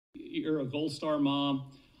you're a Gold Star mom.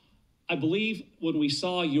 I believe when we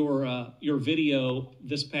saw your video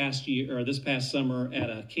this past year or this past summer at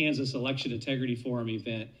a Kansas Election Integrity Forum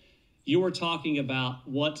event, you were talking about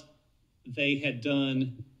what they had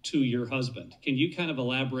done to your husband. Can you kind of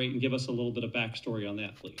elaborate and give us a little bit of backstory on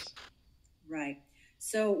that, please? Right.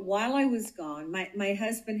 So while I was gone, my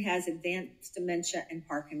husband has advanced dementia and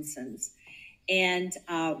Parkinson's. And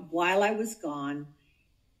while I was gone,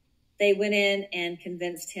 they went in and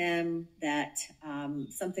convinced him that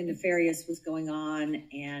something nefarious was going on.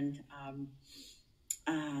 And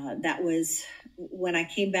that was when I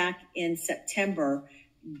came back in September.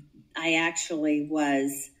 I actually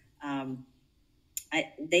was,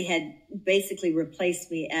 they had basically replaced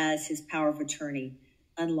me as his power of attorney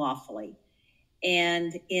unlawfully.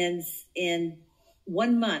 And in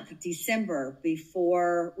 1 month, December,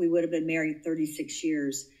 before we would have been married 36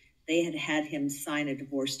 years, they had him sign a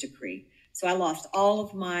divorce decree. So I lost all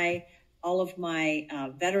of my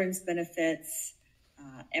veterans benefits,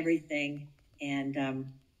 everything. And,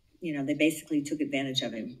 they basically took advantage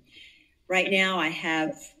of him. Right now I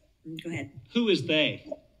have, go ahead. Who is they?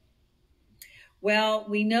 Well,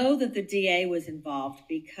 we know that the DA was involved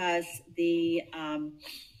because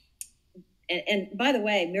and by the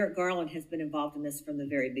way, Merrick Garland has been involved in this from the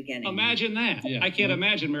very beginning. Imagine that. Yeah. I can't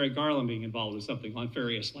imagine Merrick Garland being involved in something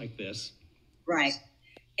nefarious like this. Right.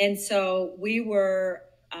 And so we were,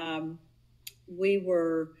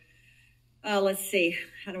 let's see,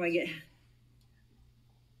 how do I get,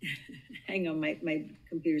 hang on, my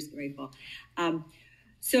computer's getting ready to fall.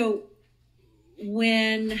 So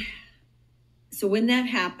when that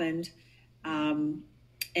happened, and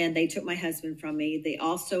they took my husband from me, they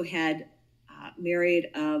also had myriad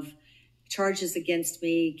of charges against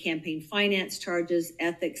me, campaign finance charges,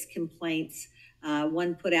 ethics complaints,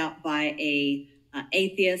 one put out by a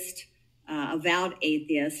atheist, avowed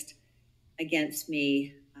atheist against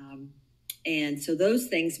me. And so those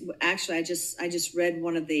things, actually, I just read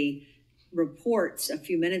one of the reports a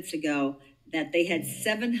few minutes ago that they had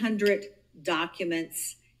 700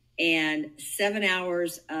 documents and 7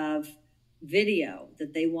 hours of video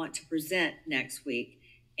that they want to present next week.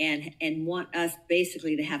 And want us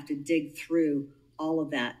basically to have to dig through all of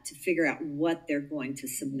that to figure out what they're going to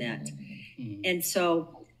submit. Mm-hmm. And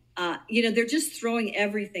so, they're just throwing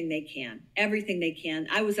everything they can.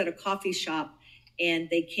 I was at a coffee shop and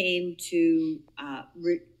they came to,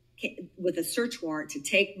 with a search warrant to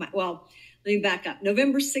take let me back up.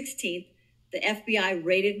 November 16th, the FBI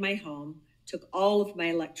raided my home, took all of my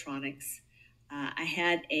electronics. I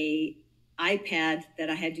had a iPad that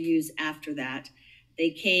I had to use after that.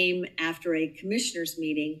 They came after a commissioner's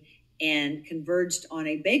meeting and converged on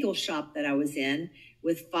a bagel shop that I was in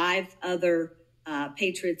with 5 other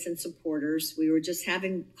patriots and supporters. We were just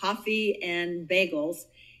having coffee and bagels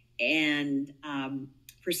and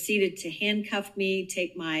proceeded to handcuff me,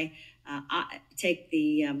 take the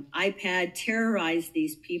iPad, terrorize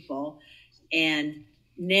these people. And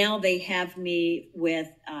now they have me with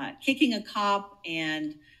kicking a cop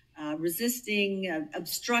and resisting,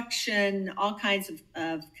 obstruction, all kinds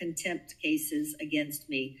of contempt cases against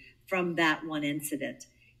me from that one incident.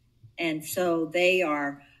 And so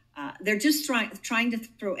they're just trying to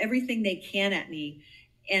throw everything they can at me.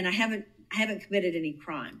 And I haven't committed any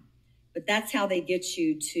crime, but that's how they get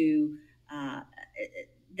you to,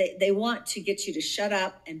 they want to get you to shut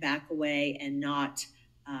up and back away and not,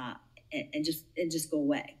 and just go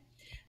away.